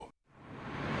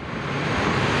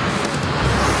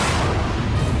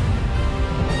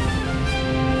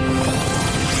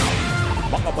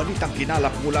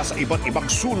ginalap mula sa iba't ibang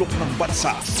sulok ng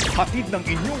bansa. Hatid ng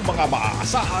inyong mga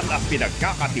maaasahan at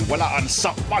pinagkakatiwalaan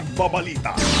sa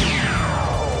pagbabalita.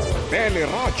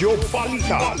 Teleradyo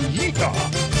Balita.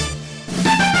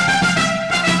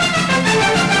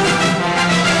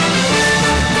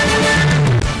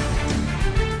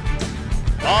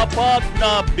 Apat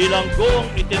na bilanggong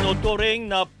itinuturing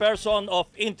na person of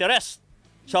interest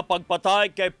sa pagpatay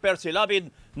kay Percy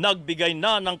Lapid nagbigay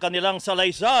na ng kanilang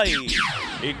salaysay.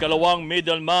 Ikalawang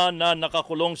middleman na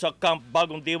nakakulong sa Camp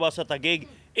Bagong Diwa sa Taguig,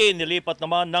 inilipat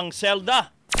naman ng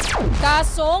selda.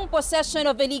 Kasong possession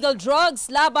of illegal drugs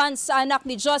laban sa anak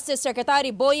ni Justice Secretary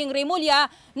Boying Remulla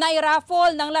na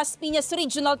iraffle ng Las Piñas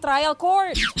Regional Trial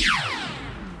Court.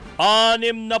 6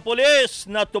 na pulis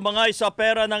na tumangay sa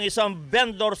pera ng isang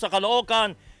vendor sa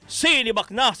Caloocan,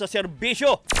 sinibak na sa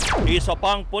serbisyo. Isa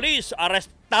pang pulis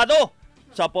arestado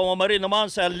sa pamamarin naman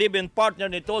sa live-in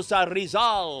partner nito sa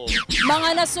Rizal. Mga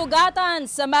nasugatan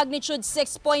sa magnitude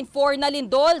 6.4 na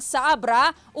lindol sa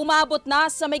Abra, umabot na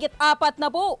sa mahigit 4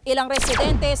 na po ilang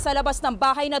residente sa labas ng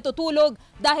bahay natutulog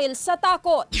dahil sa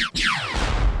takot.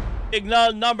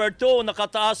 Signal number 2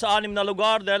 nakataas sa 6 na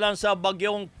lugar dahil sa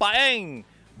bagyong Paeng.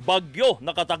 Bagyo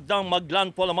nakatagdang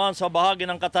maglandfall naman sa bahagi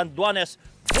ng Catanduanes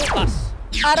bukas.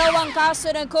 Araw ang kaso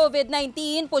ng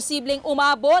COVID-19, posibleng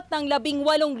umabot ng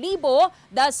 18,000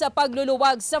 dahil sa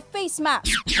pagluluwag sa face mask.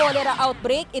 Cholera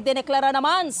outbreak idineklara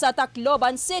naman sa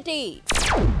Tacloban City.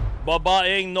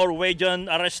 Babaeng Norwegian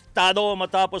arestado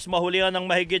matapos mahulihan ng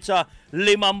mahigit sa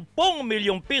 50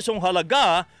 milyong pisong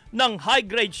halaga ng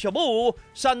high-grade shabu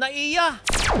sa NAIA.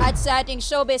 At sa ating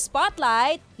showbiz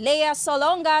spotlight, Lea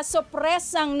Salonga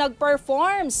sorpresang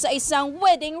nag-perform sa isang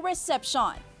wedding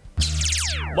reception.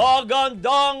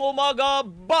 Magandang umaga,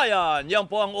 bayan! Yan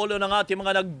po ang ulo ng ating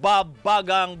mga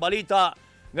nagbabagang balita.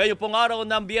 Ngayon pong araw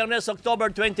ng Biyernes, October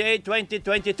 28,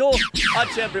 2022. At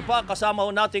syempre pa, kasama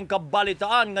ho nating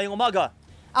kabalitaan ngayong umaga.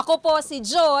 Ako po si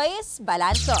Joyce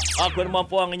Balanco. Ako naman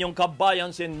po ang inyong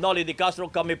kabayan, si Nolly Di Castro.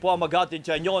 Kami po ang maghatid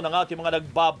sa inyo ng ating mga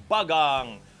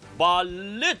nagbabagang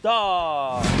balita.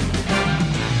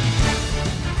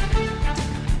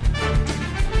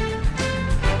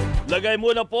 Lagay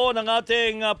muna po ng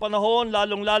ating panahon,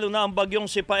 lalong-lalo na ang bagyong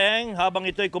si Paeng habang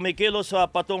ito'y kumikilos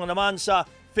patungo naman sa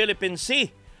Philippine Sea.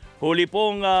 Huli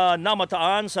pong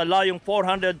namataan sa layong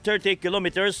 430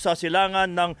 kilometers sa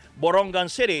silangan ng Borongan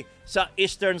City sa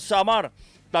Eastern Samar.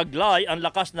 Taglay ang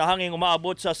lakas na hangin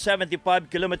umaabot sa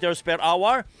 75 kilometers per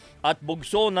hour at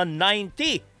bugso na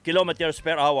 90 kilometers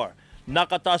per hour.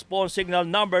 Nakataas po ang signal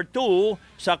number 2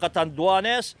 sa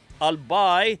Catanduanes,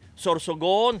 Albay,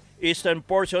 Sorsogon, eastern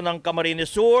portion ng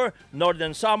Camarines Sur,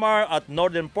 northern Samar at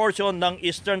northern portion ng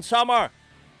eastern Samar.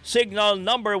 Signal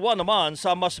number 1 naman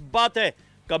sa Masbate,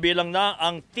 kabilang na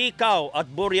ang Tikaw at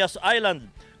Burias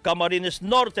Island, Camarines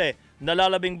Norte,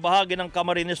 nalalabing bahagi ng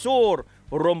Camarines Sur,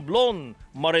 Romblon,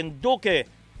 Marinduque,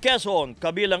 Quezon,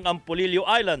 kabilang ang Pulilio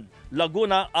Island,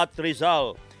 Laguna at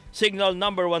Rizal. Signal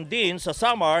number 1 din sa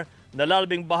Samar,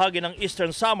 nalalabing bahagi ng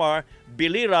Eastern Samar,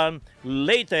 Biliran,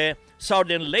 Leyte,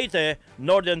 Southern Leyte,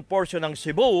 northern portion ng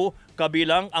Cebu,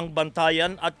 kabilang ang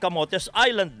Bantayan at Camotes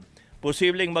Island.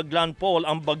 Posibleng maglandfall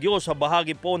ang bagyo sa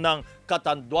bahagi po ng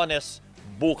Catanduanes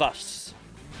bukas.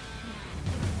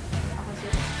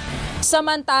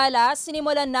 Samantala,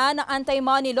 sinimulan na ng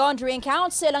Anti-Money Laundering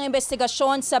Council ang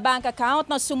investigasyon sa bank account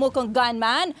ng sumukong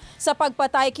gunman sa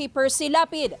pagpatay kay Percy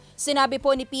Lapid. Sinabi po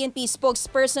ni PNP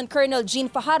spokesperson Colonel Jean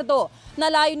Fajardo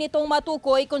na layo nitong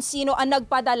matukoy kung sino ang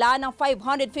nagpadala ng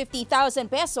 550,000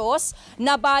 pesos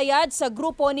na bayad sa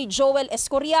grupo ni Joel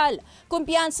Escorial.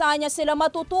 Kumpiyansa niya sila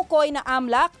matutukoy na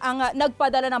AMLAC ang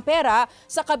nagpadala ng pera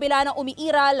sa kabila ng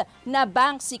umiiral na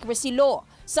bank secrecy law.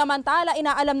 Samantala,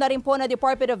 inaalam na rin po na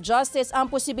Department of Justice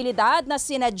ang posibilidad na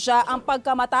sinadya ang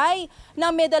pagkamatay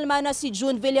ng middleman na si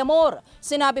June Villamor.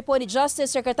 Sinabi po ni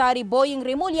Justice Secretary Boying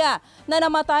Remulla na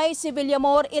namatay si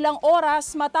Villamor ilang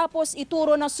oras matapos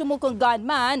ituro ng sumukong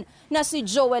gunman na si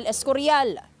Joel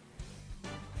Escorial.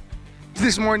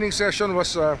 This morning session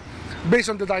was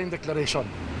based on the dying declaration.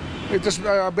 It was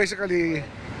basically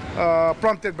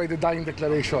prompted by the dying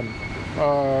declaration.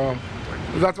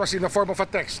 That was in the form of a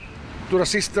text to the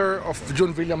sister of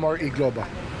June Villamor E. Globa.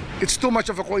 It's too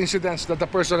much of a coincidence that the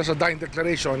person has a dying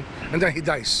declaration and then he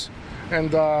dies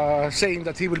and saying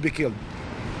that he will be killed.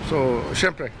 So,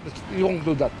 syempre, you won't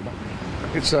do that.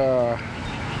 It's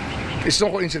no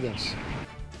coincidence.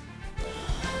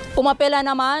 Umapela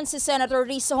naman si Senator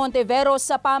Risa Hontiveros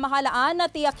sa pamahalaan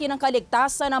na tiyakin ang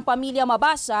kaligtasan ng pamilya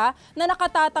mabasa na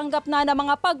nakatatanggap na ng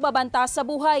mga pagbabanta sa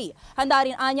buhay. Handa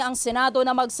rin anya ang Senado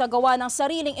na magsagawa ng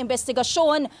sariling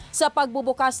investigasyon sa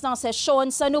pagbubukas ng sesyon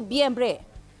sa Nobyembre.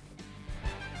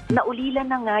 Naulila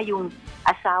na nga yung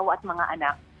asawa at mga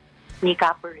anak ni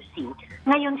Ka Percy.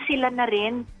 Ngayon sila na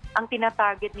rin ang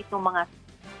tinatarget nitong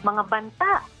mga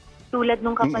banta. Tulad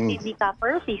nung kapatid ni Ka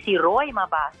Percy, si Roy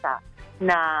Mabasa,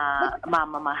 na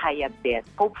mamamahayag din.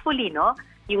 Hopefully, no,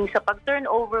 yung sa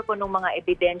pag-turnover ko ng mga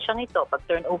ebidensyang ito,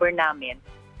 pag-turnover namin,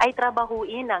 ay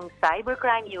trabahuin ng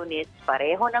cybercrime units,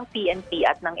 pareho ng PNP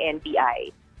at ng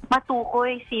NBI.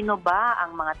 Matukoy sino ba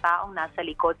ang mga taong nasa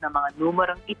likod ng mga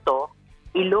numerong ito,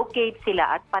 i-locate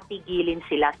sila at patigilin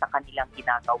sila sa kanilang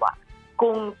ginagawa.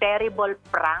 Kung terrible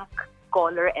prank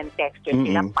caller and texter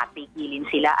sila, patigilin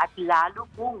sila at lalo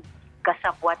kung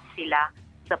kasabwat sila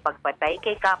sa pagpatay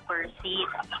kay Ka Percy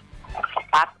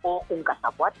at o kung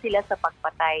kasabwat sila sa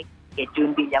pagpatay kay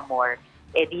June Villamor,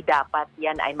 di dapat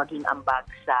yan ay maging ambag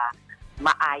sa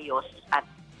maayos at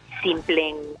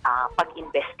simpleng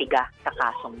pag-imbestiga sa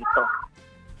kasong ito.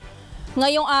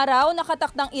 Ngayong araw,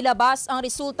 nakatakdang ilabas ang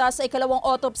resulta sa ikalawang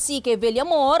autopsy kay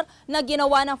Villamor na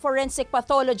ginawa ng forensic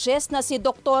pathologist na si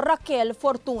Dr. Raquel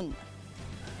Fortun.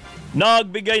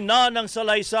 Nagbigay na ng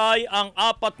salaysay ang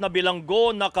 4 na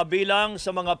bilanggo na kabilang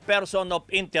sa mga person of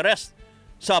interest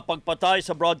sa pagpatay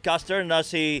sa broadcaster na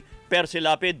si Percy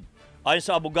Lapid. Ayon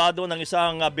sa abogado ng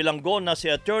isang bilanggo na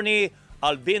si Attorney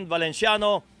Alvin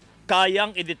Valenciano,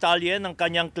 kayang idetalye ng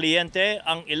kanyang kliyente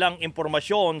ang ilang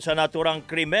impormasyon sa naturang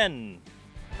krimen.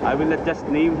 I will not just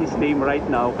name his name right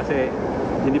now kasi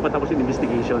hindi pa tapos yung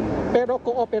investigation. Pero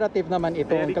cooperative naman ito.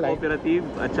 Very cooperative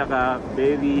at saka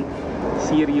very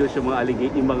serious yung mga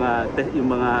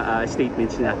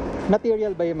statements niya.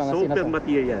 Material ba yung mga Super sinasabi?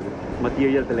 material.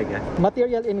 Material talaga.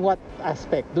 Material in what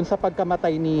aspect? Dun sa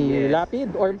pagkamatay ni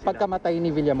Lapid or pagkamatay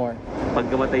ni Villamor?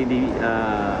 Pagkamatay ni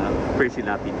Percy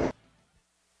Lapid.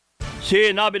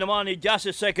 Sinabi naman ni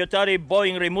Justice Secretary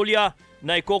Boying Remulla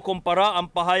na ikukumpara ang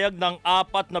pahayag ng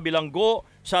 4 na bilanggo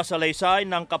sa salaysay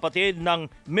ng kapatid ng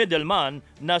middleman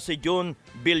na si June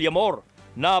Villamor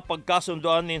na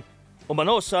pagkasunduan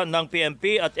ng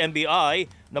PNP at NBI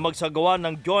na magsagawa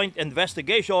ng joint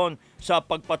investigation sa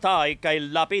pagpatay kay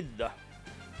Lapid.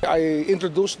 I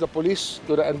introduced the police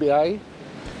to the NBI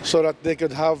so that they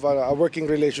could have a working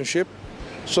relationship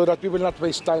so that we will not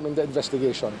waste time in the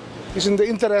investigation. It's in the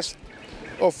interest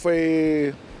of a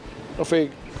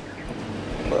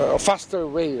faster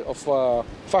way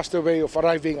of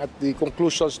arriving at the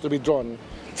conclusions to be drawn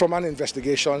from an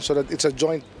investigation so that it's a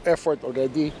joint effort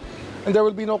already and there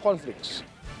will be no conflicts.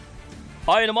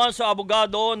 Ayon naman sa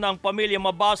abogado ng pamilya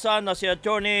Mabasa na si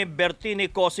Attorney Bertini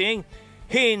Cosing,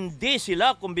 hindi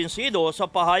sila kumbinsido sa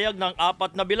pahayag ng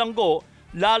 4 na bilanggo,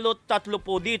 lalo't 3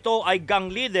 po dito ay gang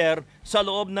leader sa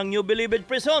loob ng New Bilibid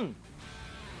Prison.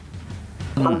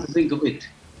 Come to think of it,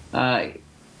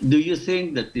 do you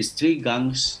think that these 3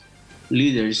 gangs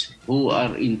leaders who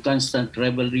are in constant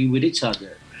rivalry with each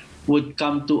other would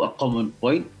come to a common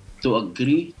point to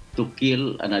agree to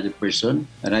kill another person?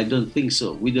 And I don't think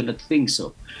so. We do not think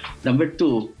so. Number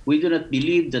 2, we do not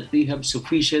believe that they have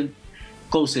sufficient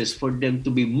causes for them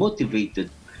to be motivated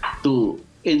to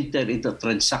enter into a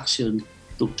transaction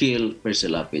to kill Percy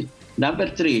Lapid. Number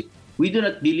 3, we do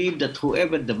not believe that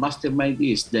whoever the mastermind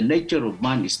is, the nature of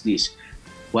man is this.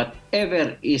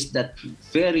 Whatever is that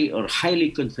very or highly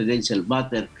confidential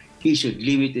matter, he should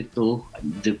limit it to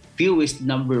the fewest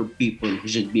number of people who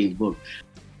should be involved.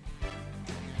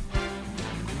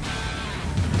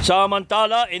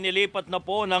 Samantala, inilipat na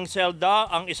po ng selda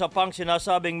ang isa pang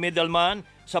sinasabing middleman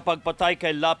sa pagpatay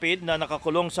kay Lapid na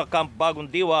nakakulong sa Camp Bagong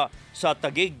Diwa sa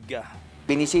Taguig.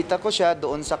 Binisita ko siya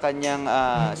doon sa kanyang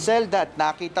selda at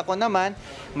nakita ko naman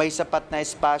may sapat na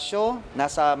espasyo,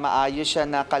 nasa maayos siya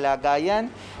na kalagayan.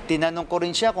 Tinanong ko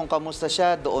rin siya kung kamusta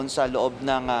siya doon sa loob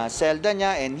ng selda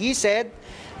niya and he said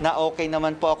na okay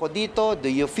naman po ako dito. Do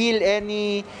you feel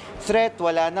any threat?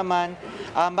 Wala naman.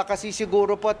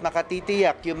 Makasisiguro po at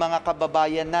makatitiyak yung mga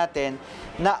kababayan natin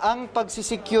na ang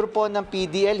pagsisecure po ng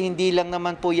PDL, hindi lang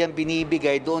naman po yan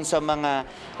binibigay doon sa mga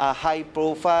high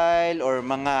profile or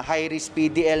mga high risk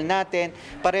PDL natin.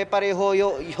 Pare-pareho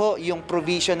yung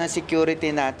provision ng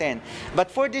security natin. But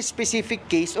for this specific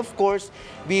case, of course,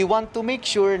 we want to make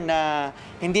sure na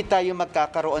hindi tayo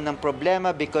magkakaroon ng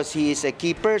problema because he is a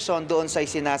key person doon sa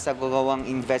isinasagawang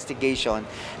investigation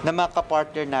na mga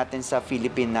kapartner natin sa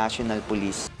Philippine National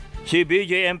Police. Si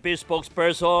BJMP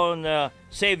spokesperson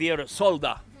Xavier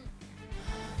Solda.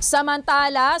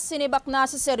 Samantala, sinibak na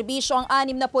sa serbisyo ang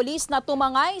 6 na pulis na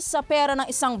tumangay sa pera ng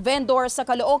isang vendor sa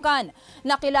Caloocan.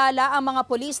 Nakilala ang mga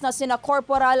pulis na sina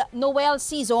Corporal Noel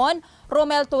Season,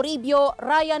 Romel Toribio,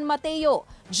 Ryan Mateo,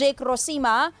 Jake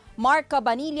Rosima, Mark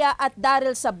Cabanilla at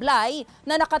Daryl Sablay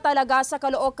na nakatalaga sa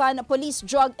Caloocan Police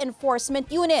Drug Enforcement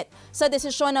Unit. Sa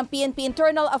desisyon ng PNP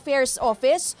Internal Affairs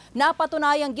Office,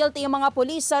 napatunayang guilty ang mga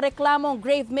pulis sa reklamong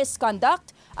grave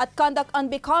misconduct at conduct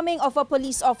unbecoming of a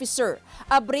police officer.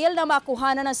 Abril na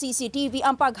makuhanan ng CCTV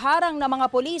ang pagharang ng mga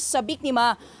pulis sa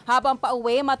biktima habang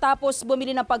pauwi matapos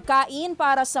bumili ng pagkain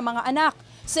para sa mga anak.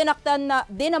 Sinaktan na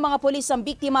din ng mga pulis ang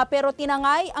biktima pero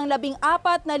tinangay ang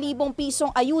 14,000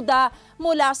 pisong ayuda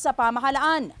mula sa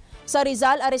pamahalaan. Sa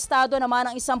Rizal, arestado naman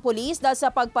ang isang pulis dahil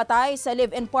sa pagpatay sa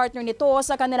live-in partner nito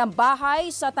sa kanilang bahay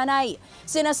sa Tanay.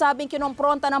 Sinasabing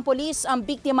kinompronta ng pulis ang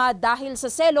biktima dahil sa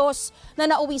selos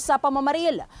na nauwi sa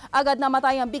pamamaril. Agad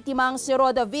namatay ang biktimang si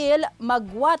Rodaville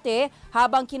Magwate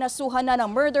habang kinasuhan na ng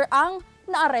murder ang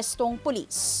naarestong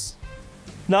pulis.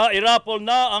 Nairapol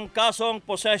na ang kasong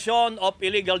possession of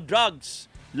illegal drugs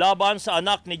laban sa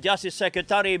anak ni Justice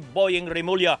Secretary Boying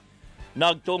Remulla.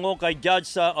 Nagtungo kay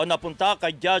napunta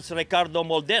kay Judge Ricardo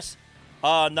Moldes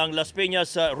ng Las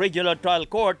Piñas Regional Trial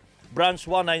Court, Branch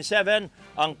 197,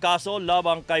 ang kaso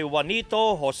labang kay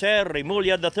Juanito Jose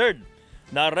Remulla III.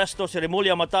 Naaresto si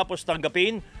Remulla matapos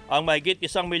tanggapin ang mahigit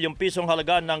 1 milyong pisong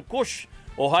halaga ng kush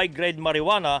o high-grade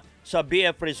marijuana sa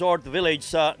BF Resort Village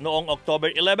noong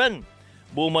October 11.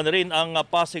 Buman rin ang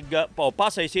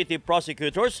Pasay City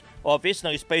Prosecutor's Office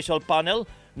ng Special Panel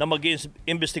na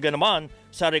mag-iimbestiga naman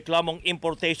sa reklamong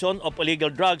importation of illegal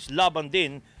drugs laban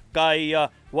din kay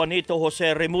Juanito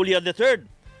Jose Remulla III.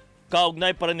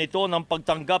 Kaugnay pa rin ito ng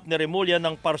pagtanggap ni Remulla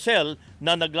ng parcel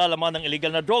na naglalaman ng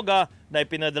illegal na droga na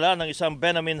ipinadala ng isang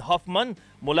Benjamin Hoffman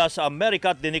mula sa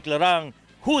Amerika at diniklarang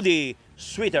hoodie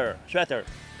sweater.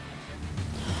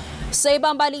 Sa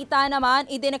ibang balita naman,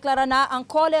 idineklara na ang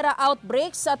cholera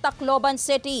outbreak sa Tacloban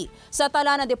City. Sa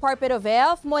tala ng Department of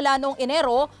Health, mula noong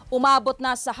Enero, umabot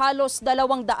na sa halos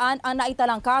 200 ang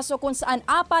naitalang kaso kung saan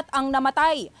 4 ang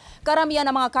namatay. Karamihan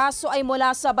ng mga kaso ay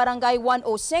mula sa Barangay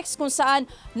 106 kung saan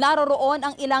naroroon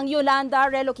ang ilang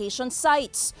Yolanda relocation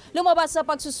sites. Lumabas sa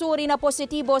pagsusuri na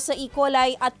positibo sa E.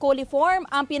 coli at coliform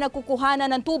ang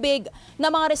pinagkukuhanan ng tubig ng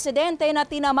mga residente na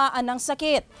tinamaan ng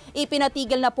sakit.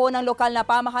 Ipinatigil na po ng lokal na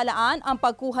pamahalaan ang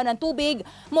pagkuha ng tubig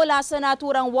mula sa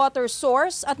naturang water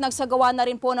source at nagsagawa na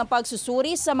rin po ng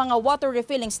pagsusuri sa mga water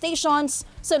refilling stations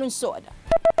sa lungsod.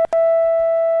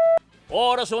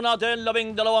 Oras natin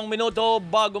 12 minuto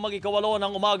bago mag-ikawalo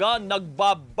ng umaga,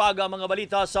 nagbabaga mga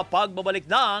balita sa pagbabalik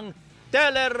ng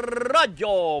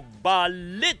Teleradyo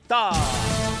Balita.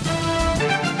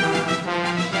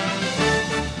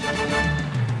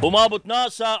 Umabot na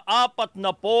sa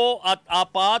 44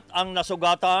 ang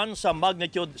nasugatan sa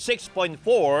magnitude 6.4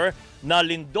 na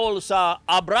lindol sa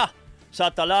Abra.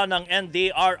 Sa tala ng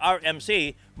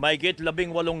NDRRMC, mahigit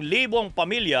 18,000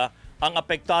 pamilya ang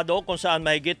apektado kung saan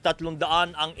mahigit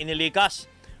 300 ang inilikas.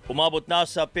 Umabot na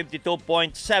sa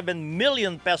 52.7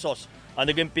 million pesos ang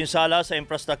naging pinsala sa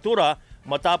infrastruktura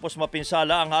matapos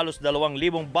mapinsala ang halos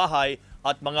 2,000 bahay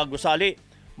at mga gusali.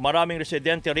 Maraming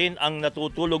residente rin ang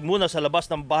natutulog muna sa labas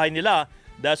ng bahay nila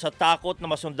dahil sa takot na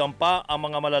masundan pa ang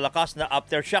mga malalakas na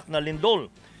aftershock na lindol.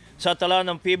 Sa tala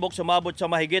ng PBOK, sumabot sa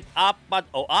mahigit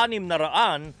 4 o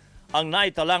 600 ang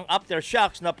naitalang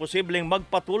aftershocks na posibleng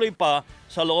magpatuloy pa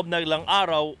sa loob ng ilang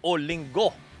araw o linggo.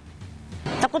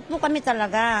 Takot po kami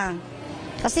talaga.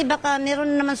 Kasi baka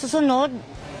meron naman susunod.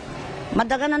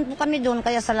 Madaganan po kami doon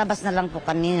kaya sa labas na lang po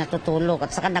kami natutulog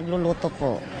at saka nagluluto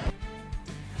po.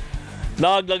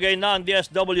 Naglagay na ang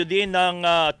DSWD ng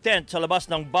tent sa labas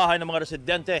ng bahay ng mga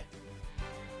residente.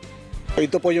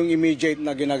 Ito po yung immediate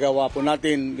na ginagawa po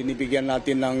natin. Binibigyan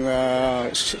natin ng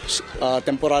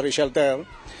temporary shelter,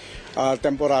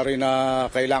 temporary na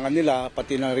kailangan nila,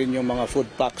 pati na rin yung mga food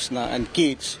packs and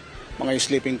kits, mga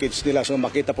sleeping kits nila. So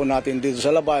makita po natin dito sa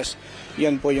labas,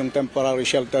 yan po yung temporary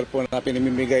shelter po na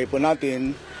pinimimigay po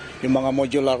natin, yung mga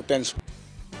modular tents.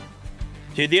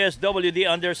 Si DSWD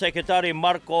Undersecretary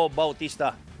Marco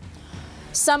Bautista.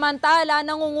 Samantala,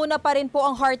 nangunguna pa rin po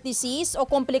ang heart disease o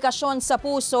komplikasyon sa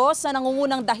puso sa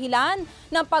nangungunang dahilan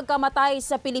ng pagkamatay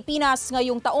sa Pilipinas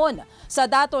ngayong taon. Sa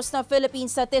datos ng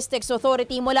Philippine Statistics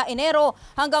Authority mula Enero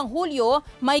hanggang Hulyo,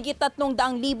 mahigit 300,000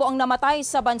 ang namatay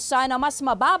sa bansa na mas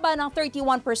mababa ng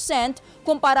 31%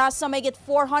 kumpara sa mahigit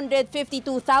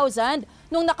 452,000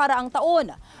 noong nakaraang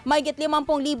taon. Mahigit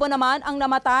 50,000 naman ang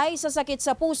namatay sa sakit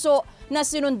sa puso na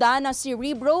sinundan ng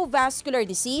cerebrovascular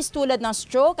disease tulad ng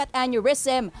stroke at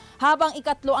aneurysm, habang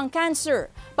ikatlo ang cancer,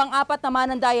 pang-apat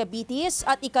naman ang diabetes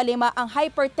at ikalima ang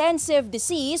hypertensive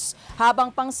disease,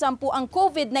 habang pang-10 ang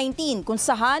COVID-19 kung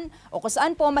saan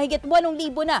po mahigit 8,000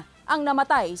 na ang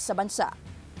namatay sa bansa.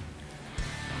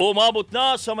 Umabot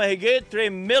na sa mahigit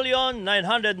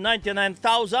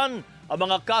 3,999,000 ang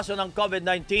mga kaso ng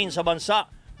COVID-19 sa bansa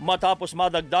matapos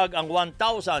madagdag ang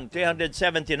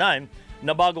 1,379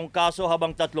 na bagong kaso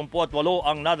habang 38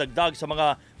 ang nadagdag sa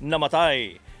mga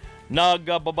namatay.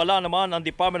 Nagbabala naman ang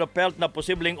Department of Health na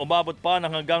posibleng umabot pa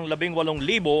ng hanggang 18,000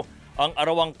 ang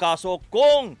arawang kaso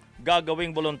kung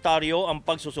gagawing voluntaryo ang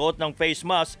pagsusuot ng face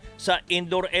mask sa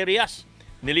indoor areas.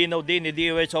 Nilinaw din ni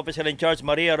DOH Officer in Charge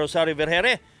Maria Rosario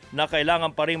Vergere na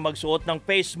kailangan pa rin magsuot ng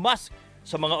face mask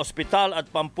sa mga ospital at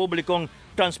pampublikong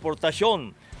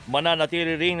transportasyon.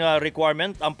 Mananatili ring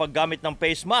requirement ang paggamit ng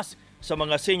face mask sa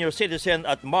mga senior citizen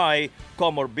at may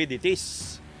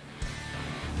comorbidities.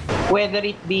 Whether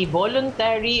it be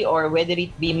voluntary or whether it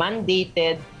be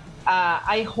mandated,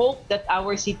 I hope that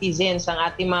our citizens, ang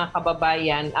ating mga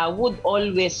kababayan, would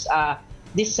always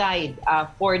decide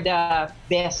for the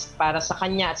best para sa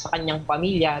kanya at sa kanyang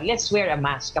pamilya. Let's wear a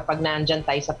mask kapag naandyan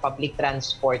tayo sa public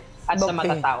transport at sa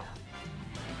mga tao.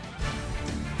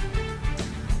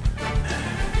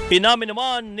 Inamin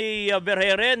naman ni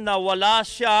Vergere na wala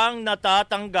siyang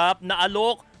natatanggap na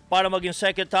alok para maging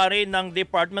secretary ng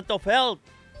Department of Health.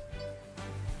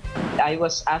 I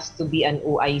was asked to be an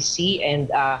OIC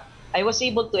and I was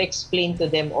able to explain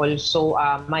to them also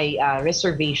my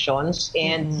reservations,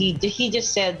 and he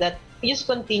just said that we just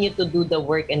continue to do the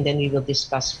work and then we will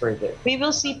discuss further. We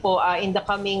will see po in the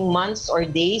coming months or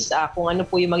days kung ano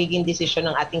po yung magiging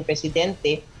desisyon ng ating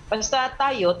presidente. Basta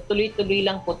tayo, tuloy-tuloy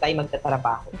lang po tayo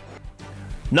magtatrabaho.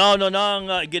 Nang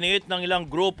giniit ng ilang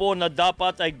grupo na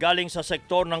dapat ay galing sa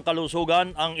sektor ng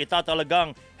kalusugan ang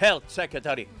itatalagang Health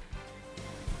Secretary.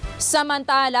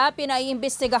 Samantala,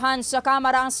 pinaiimbestigahan sa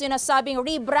Kamara ang sinasabing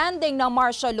rebranding ng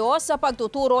martial law sa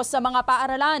pagtuturo sa mga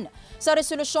paaralan. Sa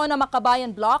resolusyon ng Makabayan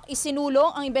Block,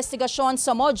 isinulong ang investigasyon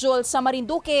sa module sa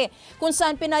Marinduque kung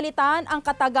saan pinalitan ang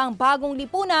katagang bagong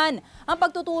lipunan ang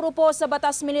pagtuturo po sa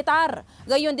batas militar.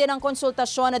 Gayon din ang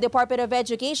konsultasyon ng Department of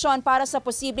Education para sa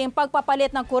posibleng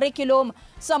pagpapalit ng curriculum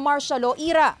sa martial law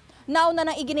era. Nauna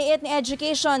nang iginiit ni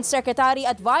Education Secretary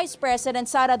at Vice President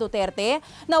Sara Duterte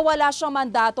na wala siyang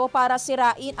mandato para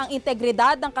sirain ang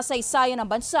integridad ng kasaysayan ng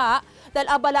bansa dahil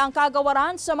abala ang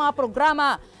kagawaran sa mga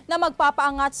programa na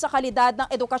magpapaangat sa kalidad ng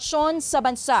edukasyon sa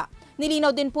bansa.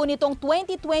 Nilinaw din po nitong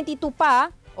 2022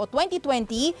 pa o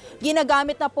 2020,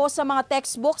 ginagamit na po sa mga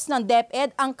textbooks ng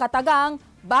DepEd ang katagang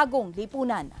bagong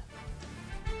lipunan.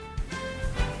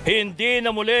 Hindi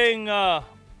na muling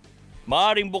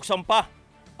maaaring buksan pa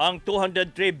ang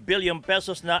 203 billion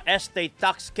pesos na estate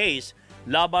tax case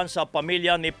laban sa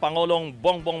pamilya ni Pangulong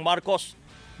Bongbong Marcos.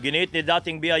 Ginit ni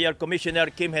dating BIR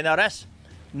Commissioner Kim Henares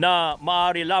na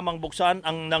maaari lamang buksan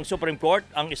ng Supreme Court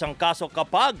ang isang kaso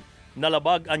kapag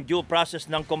nalabag ang due process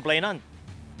ng complainant.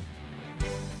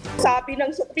 Sabi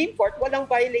ng Supreme Court, walang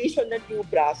violation ng due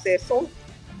process. So,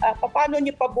 paano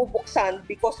niyo pabubuksan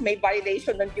because may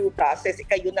violation ng due process?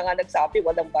 Kayo na nga nagsabi,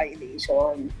 walang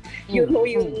violation. You know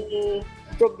yung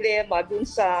problema dun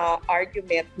sa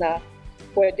argument na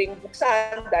pwedeng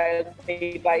buksan dahil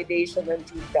may violation ng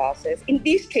due process. In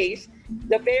this case,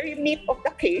 the very meat of the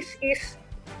case is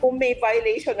kung may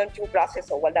violation ng due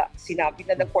process o wala. Sinabi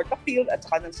na ng Court of Appeal at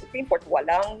saka ng Supreme Court,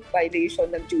 walang violation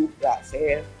ng due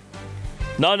process.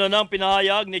 Nang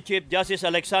pinahayag ni Chief Justice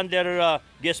Alexander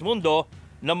Gesmundo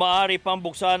na maaari pang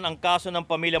buksan ang kaso ng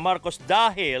pamilya Marcos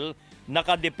dahil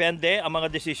nakadepende ang mga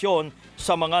desisyon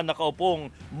sa mga nakaupong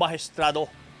maestrado.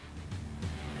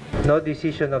 No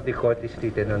decision of the court is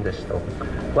written on the stone.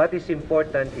 What is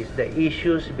important is the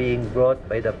issues being brought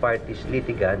by the parties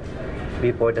litigant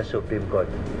before the Supreme Court.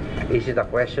 Is it a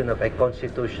question of a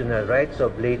constitutional rights so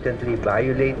blatantly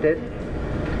violated?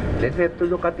 Then we have to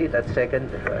look at it at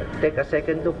take a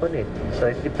second look on it. So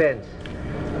it depends.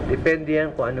 Depende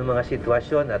yan kung ano mga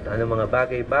sitwasyon at ano mga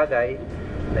bagay-bagay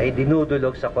na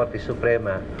idinudulog sa Korte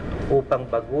Suprema upang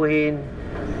baguhin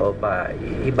o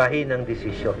ibahin ang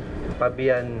desisyon.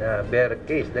 Pabian Bear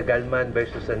case, the Galman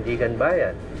versus Sandigan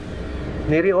Bayan,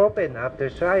 ni-reopen after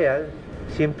trial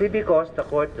simply because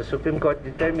the Supreme Court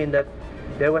determined that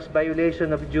there was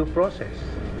violation of due process.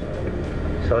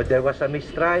 So there was a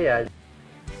mistrial.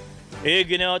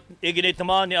 Iginit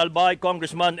naman ni Albay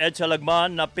Congressman Ed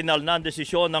Salagman na pinal na ang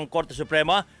desisyon ng Korte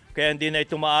Suprema kaya hindi na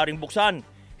ito maaaring buksan.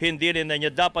 Hindi rin na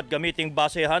niya dapat gamiting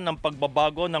basehan ng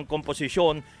pagbabago ng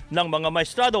komposisyon ng mga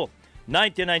maestrado.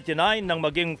 1999 nang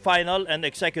maging final and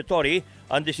executory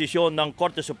ang desisyon ng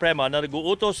Korte Suprema na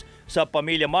nag-uutos sa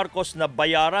pamilya Marcos na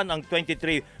bayaran ang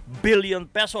 23 billion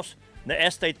pesos na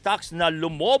estate tax na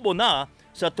lumobo na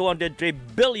sa 203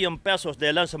 billion pesos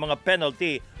dahil sa mga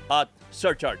penalty at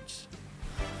surcharge.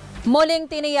 Muling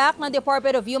tiniyak ng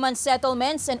Department of Human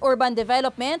Settlements and Urban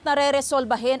Development na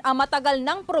reresolbahin ang matagal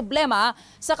ng problema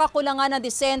sa kakulangan ng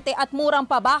disente at murang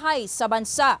pabahay sa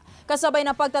bansa. Kasabay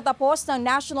ng pagtatapos ng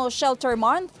National Shelter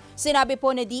Month, sinabi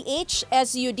po ni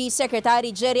DHSUD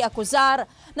Secretary Jerry Acuzar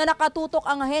na nakatutok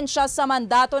ang ahensya sa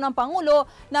mandato ng Pangulo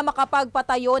na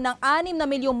makapagpatayo ng 6 na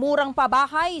milyong murang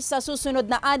pabahay sa susunod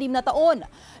na 6 na taon.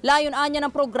 Layon-anya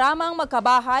ng programang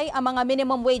magkabahay ang mga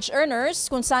minimum wage earners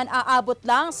kung saan aabot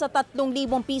lang sa 3,000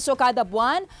 piso kada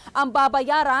buwan ang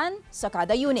babayaran sa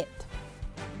kada unit.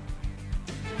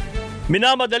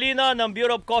 Minamadali na ng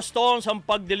Bureau of Customs ang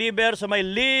pag-deliver sa may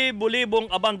libu-libong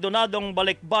abandonadong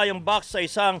balikbayang box sa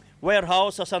isang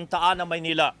warehouse sa Santa Ana,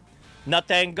 Maynila.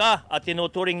 Natenga at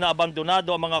tinuturing na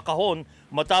abandonado ang mga kahon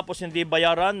matapos hindi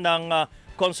bayaran ng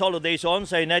consolidation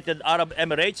sa United Arab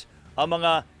Emirates ang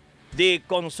mga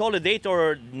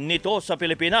deconsolidator nito sa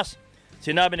Pilipinas.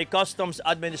 Sinabi ni Customs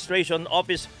Administration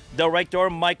Office Director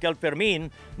Michael Fermin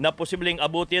na posibleng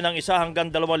abutin ng 1 hanggang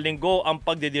 2 linggo ang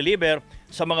pagde-deliver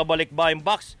sa mga balikbayang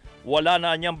box. Wala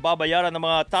na niyang babayaran ng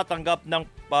mga tatanggap ng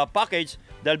package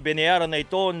dahil binayaran na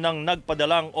ito ng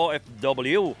nagpadalang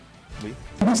OFW.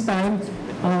 This time,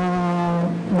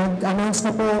 nag-announce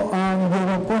na po ang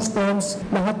Bureau of Customs.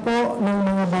 Lahat po ng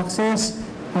mga boxes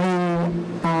ay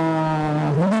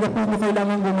hindi na po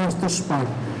kailangan gumastos pa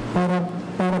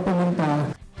para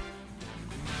pumunta.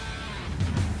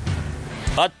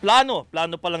 At plano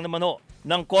pa lang naman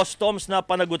ng customs na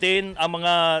panagutin ang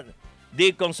mga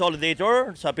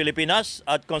deconsolidator sa Pilipinas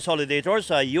at consolidator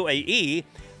sa UAE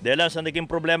dahil sa naging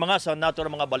problema nga sa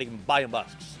naturang mga balikbayang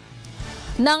boxes.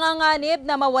 Nanganganib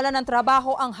na mawalan ng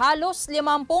trabaho ang halos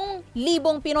 50,000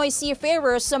 Pinoy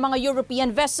seafarers sa mga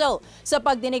European vessel. Sa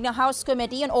pagdinig ng House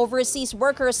Committee on Overseas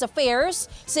Workers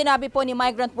Affairs, sinabi po ni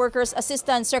Migrant Workers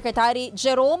Assistant Secretary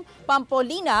Jerome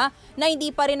Pampolina na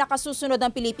hindi pa rin nakasusunod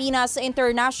ang Pilipinas sa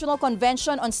International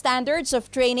Convention on Standards of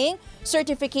Training,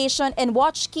 Certification and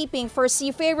Watchkeeping for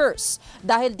Seafarers.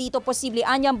 Dahil dito posible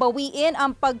anyang bawiin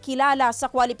ang pagkilala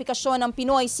sa kwalifikasyon ng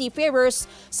Pinoy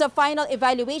seafarers sa final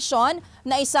evaluation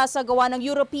na isasagawa ng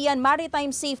European Maritime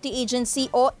Safety Agency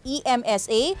o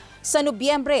EMSA sa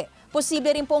Nobyembre.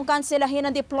 Posible rin pong kanselahin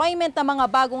ang deployment ng mga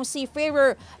bagong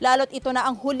seafarer lalo't ito na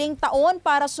ang huling taon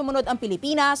para sumunod ang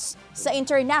Pilipinas sa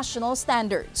international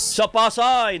standards. Sa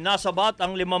Pasay, nasabat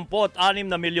ang 56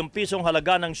 na milyong pisong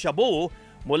halaga ng shabu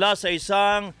mula sa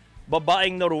isang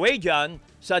babaeng Norwegian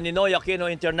sa Ninoy Aquino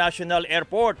International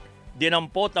Airport.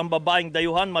 Dinampot ang babaeng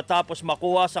dayuhan matapos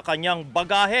makuha sa kanyang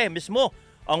bagahe mismo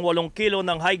ang 8 kilo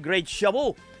ng high-grade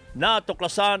shabu.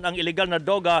 Natuklasan ang illegal na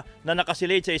droga na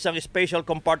nakasilid sa isang special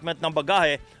compartment ng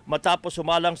bagahe matapos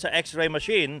sumalang sa x-ray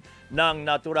machine ng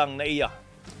naturang naiya.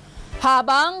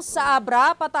 Habang sa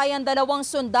Abra, patay ang 2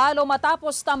 sundalo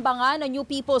matapos tambangan ng New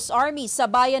People's Army sa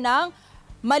bayan ng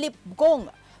Malipgong.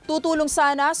 Tutulong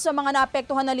sana sa mga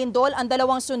naapektuhan na lindol ang 2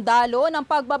 sundalo ng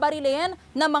pagbabarilin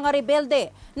ng mga rebelde.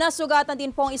 Nasugatan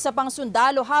din po ang isa pang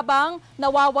sundalo habang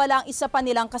nawawala ang isa pa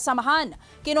nilang kasamahan.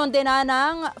 Kinondena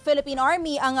ng Philippine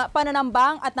Army ang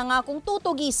pananambang at nangakong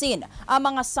tutugisin ang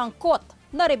mga sangkot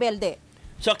na rebelde.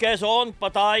 Sa Quezon,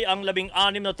 patay ang 16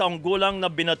 na taong gulang na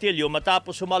binatilyo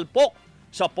matapos sumalpok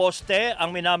sa poste ang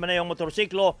minamanayang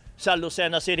motorsiklo sa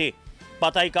Lucena City.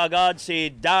 Patay kagad si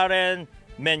Darren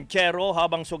Menchero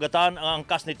habang sugatan ang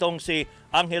angkas nitong si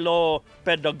Angelo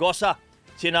Pedragosa.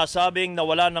 Sinasabing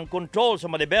nawala ng kontrol sa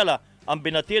manibela ang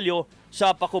binatilyo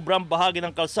sa pakubrang bahagi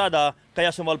ng kalsada kaya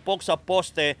sumalpok sa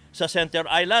poste sa Center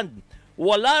Island.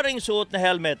 Wala ring suot na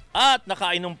helmet at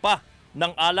nakainom pa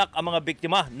ng alak ang mga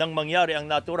biktima nang mangyari ang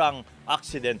naturang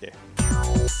aksidente.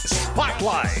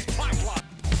 Spotlight!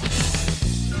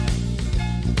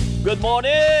 Good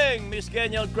morning, Miss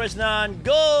Kenyal Krishnan.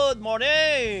 Good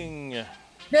morning!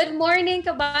 Good morning,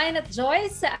 kabayan at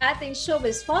Joyce. Sa ating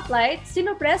showbiz spotlight,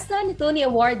 sinupresta ni Tony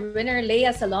Award winner Lea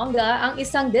Salonga ang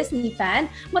isang Disney fan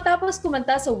matapos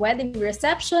kumanta sa wedding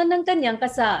reception ng kanyang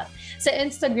kasal. Sa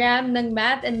Instagram ng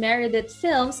Matt and Meredith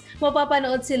Films,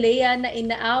 mapapanood si Lea na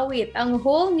inaawit ang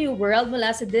Whole New World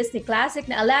mula sa Disney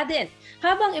classic na Aladdin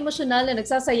habang emosyonal na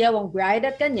nagsasayaw ang bride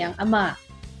at kanyang ama.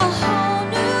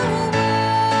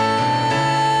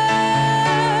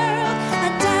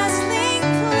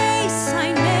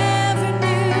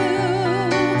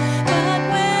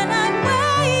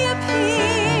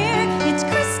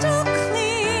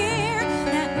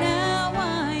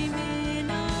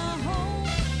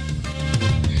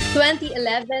 Noong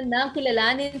 2011 nang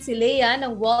kilalanin si Lea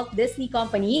ng Walt Disney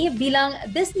Company bilang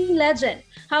Disney Legend,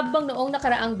 habang noong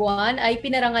nakaraang buwan ay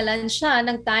pinarangalan siya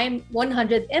ng Time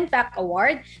 100 Impact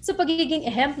Award sa pagiging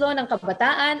ehemplo ng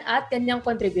kabataan at kanyang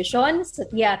kontribusyon sa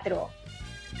teatro.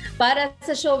 Para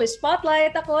sa Showbiz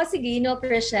Spotlight, ako si Gino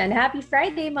Christian. Happy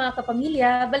Friday mga kapamilya.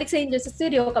 Balik sa inyo sa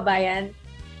studio, kabayan.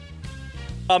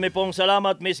 Kami pong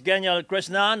salamat, Miss Genial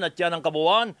Krishnan, at yan ang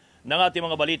kabuuan ng ating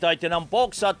mga balita ay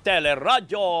tinampok sa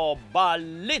Radyo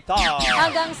Balita.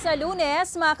 Hanggang sa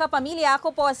Lunes, mga kapamilya,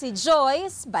 ako po si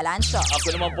Joyce Balancho.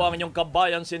 Ako naman po ang inyong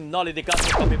kabayan, si Nolly Di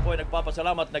Castro. Kami po ay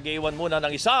nagpapasalamat. Nag-iwan muna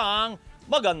ng isang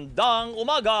magandang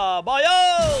umaga.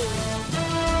 Bayan!